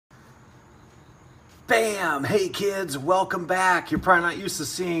Bam! Hey kids, welcome back. You're probably not used to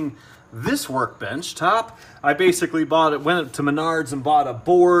seeing this workbench top. I basically went to Menards and bought a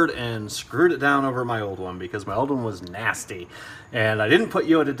board and screwed it down over my old one because my old one was nasty. And I didn't put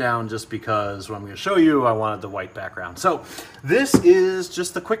Yoda down just because what I'm going to show you, I wanted the white background. So this is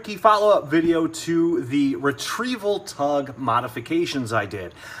just a quickie follow-up video to the retrieval tug modifications I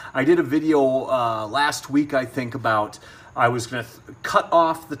did. I did a video last week, I think, about I was going to cut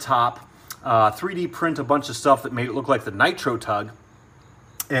off the top, 3D print a bunch of stuff that made it look like the Nitro Tug,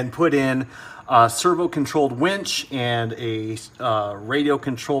 and put in a servo-controlled winch and a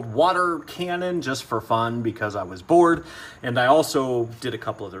radio-controlled water cannon just for fun because I was bored. And I also did a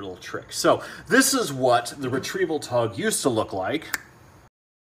couple other little tricks. So this is what the retrieval tug used to look like.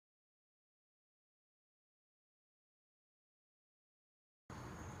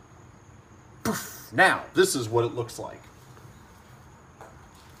 Poof. Now, this is what it looks like.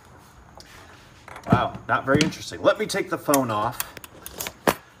 Wow, not very interesting. Let me take the phone off.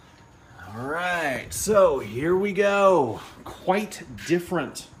 All right, so here we go. Quite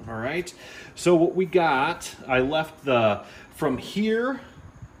different, all right? So what we got, I left from here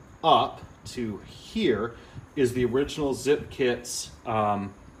up to here is the original ZippKits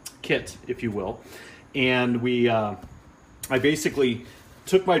kit, if you will. And I basically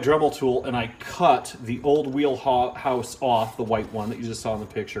took my Dremel tool and I cut the old wheelhouse off, the white one that you just saw in the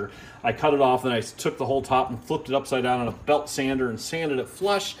picture. I cut it off and I took the whole top and flipped it upside down on a belt sander and sanded it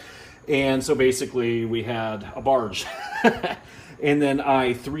flush. And so basically we had a barge. And then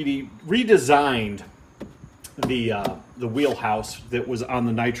I 3D redesigned the wheelhouse that was on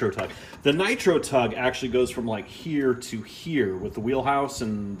the Nitro Tug. The Nitro Tug actually goes from like here to here with the wheelhouse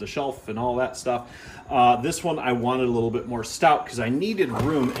and the shelf and all that stuff. This one I wanted a little bit more stout because I needed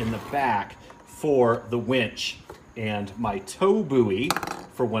room in the back for the winch and my tow buoy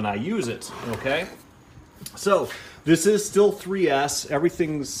for when I use it, okay? So this is still 3S,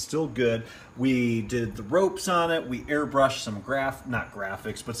 everything's still good. We did the ropes on it, we airbrushed some not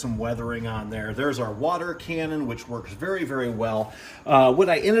graphics, but some weathering on there. There's our water cannon, which works very, very well. What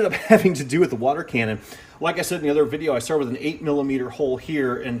I ended up having to do with the water cannon, like I said in the other video, I started with an 8mm hole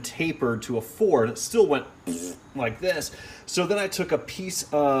here and tapered to a 4, and it still went like this. So then I took a piece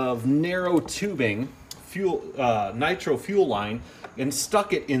of narrow tubing, nitro fuel line, and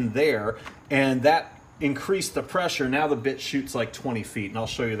stuck it in there, and that increased the pressure. Now the bit shoots like 20 feet, and I'll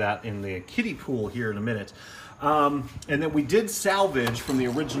show you that in the kiddie pool here in a minute. And then we did salvage from the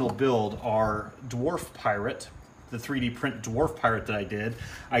original build our Dwarf Pirate, the 3D print Dwarf Pirate that I did.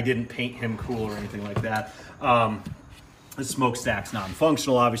 I didn't paint him cool or anything like that. The smokestack's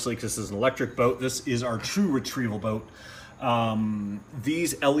non-functional, obviously, because this is an electric boat. This is our true retrieval boat.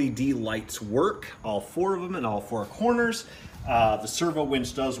 These LED lights work, all 4 of them in all 4 corners. The servo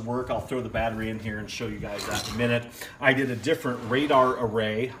winch does work. I'll throw the battery in here and show you guys that in a minute. I did a different radar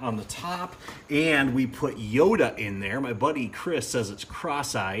array on the top, and we put Yoda in there. My buddy Chris says it's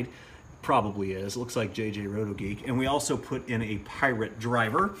cross-eyed. Probably is. It looks like JJ Roto Geek. And we also put in a pirate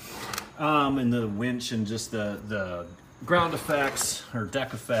driver, and the winch and just the ground effects or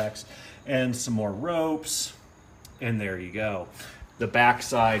deck effects, and some more ropes. And there you go. The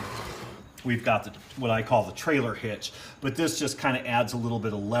backside, we've got what I call the trailer hitch, but this just kind of adds a little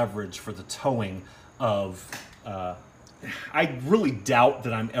bit of leverage for the towing of, I really doubt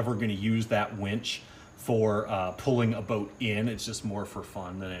that I'm ever going to use that winch for pulling a boat in. It's just more for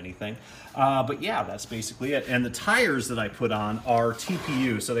fun than anything. But yeah, that's basically it. And the tires that I put on are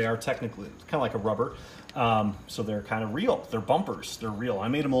TPU, so they are technically kind of like a rubber. So they're kind of real. They're bumpers. They're real. I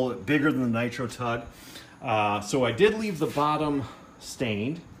made them a little bit bigger than the Nitro Tug. So I did leave the bottom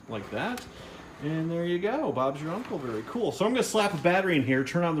stained like that. And there you go. Bob's your uncle. Very cool. So I'm going to slap a battery in here,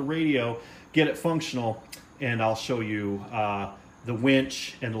 turn on the radio, get it functional, and I'll show you the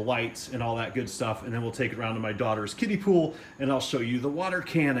winch and the lights and all that good stuff. And then we'll take it around to my daughter's kiddie pool, and I'll show you the water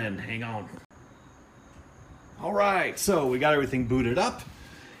cannon. Hang on. All right. So we got everything booted up.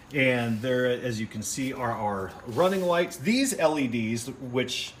 And there, as you can see, are our running lights. These LEDs,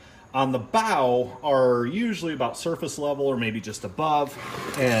 which on the bow are usually about surface level or maybe just above,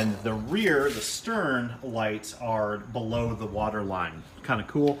 and the rear, the stern lights are below the water line. Kind of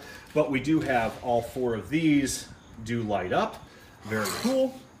cool. But we do have all 4 of these do light up. Very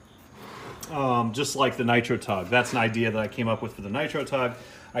cool. Just like the Nitro Tug. That's an idea that I came up with for the Nitro Tug.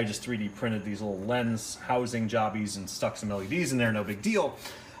 I just 3D printed these little lens housing jobbies and stuck some LEDs in there, no big deal.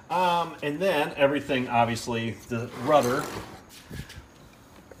 And then everything, obviously, the rudder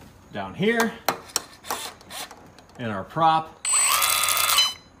down here, and our prop,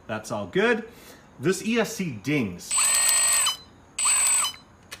 that's all good. This ESC dings.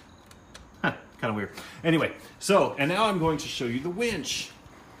 kind of weird. Anyway, so, and now I'm going to show you the winch.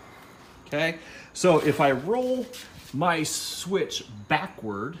 Okay, so if I roll my switch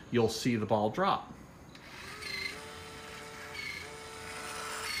backward, you'll see the ball drop.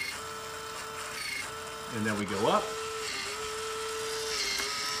 And then we go up.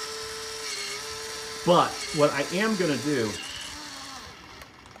 But what I am going to do,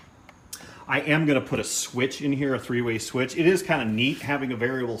 I am going to put a switch in here, a three-way switch. It is kind of neat having a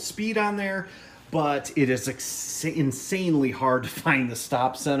variable speed on there, but it is insanely hard to find the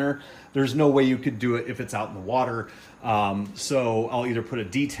stop center. There's no way you could do it if it's out in the water. So I'll either put a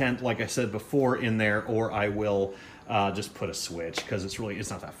detent, like I said before, in there, or I will just put a switch, because it's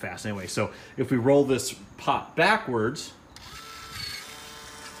not that fast anyway. So if we roll this pot backwards,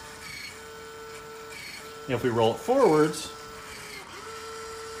 if we roll it forwards,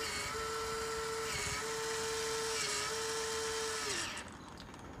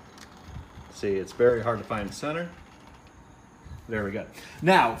 see, it's very hard to find the center. There we go.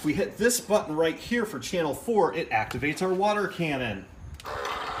 Now, if we hit this button right here for channel 4, it activates our water cannon.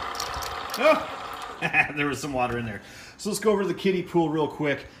 Oh, there was some water in there. So let's go over to the kiddie pool real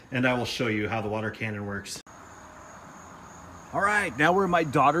quick, and I will show you how the water cannon works. All right, now we're in my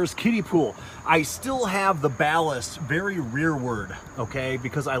daughter's kiddie pool. I still have the ballast very rearward, okay?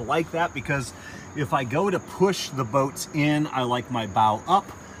 Because I like that, because if I go to push the boats in, I like my bow up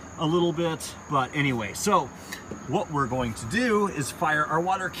a little bit. But anyway, so what we're going to do is fire our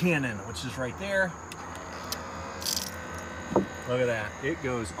water cannon, which is right there. Look at that. It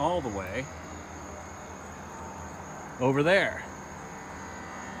goes all the way over there.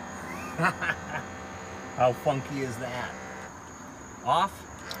 How funky is that? Off,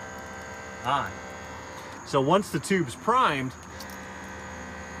 on. So once the tube's primed,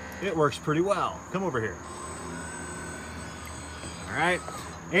 it works pretty well. Come over here. All right,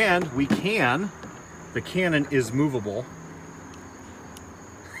 and we can, the cannon is movable.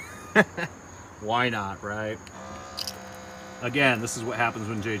 Why not, right? Again, this is what happens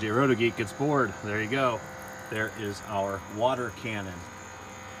when JJ Rotogeek gets bored. There you go. There is our water cannon,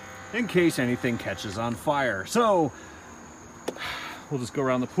 in case anything catches on fire. So we'll just go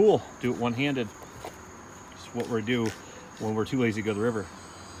around the pool, do it one-handed. It's what we do when we're too lazy to go to the river.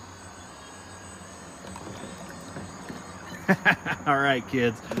 All right,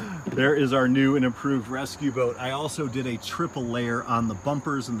 kids, there is our new and improved rescue boat. I also did a triple layer on the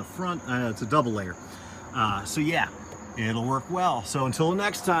bumpers in the front. It's a double layer. So yeah, it'll work well. So until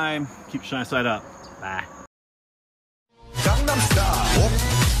next time, keep shining side up. Bye.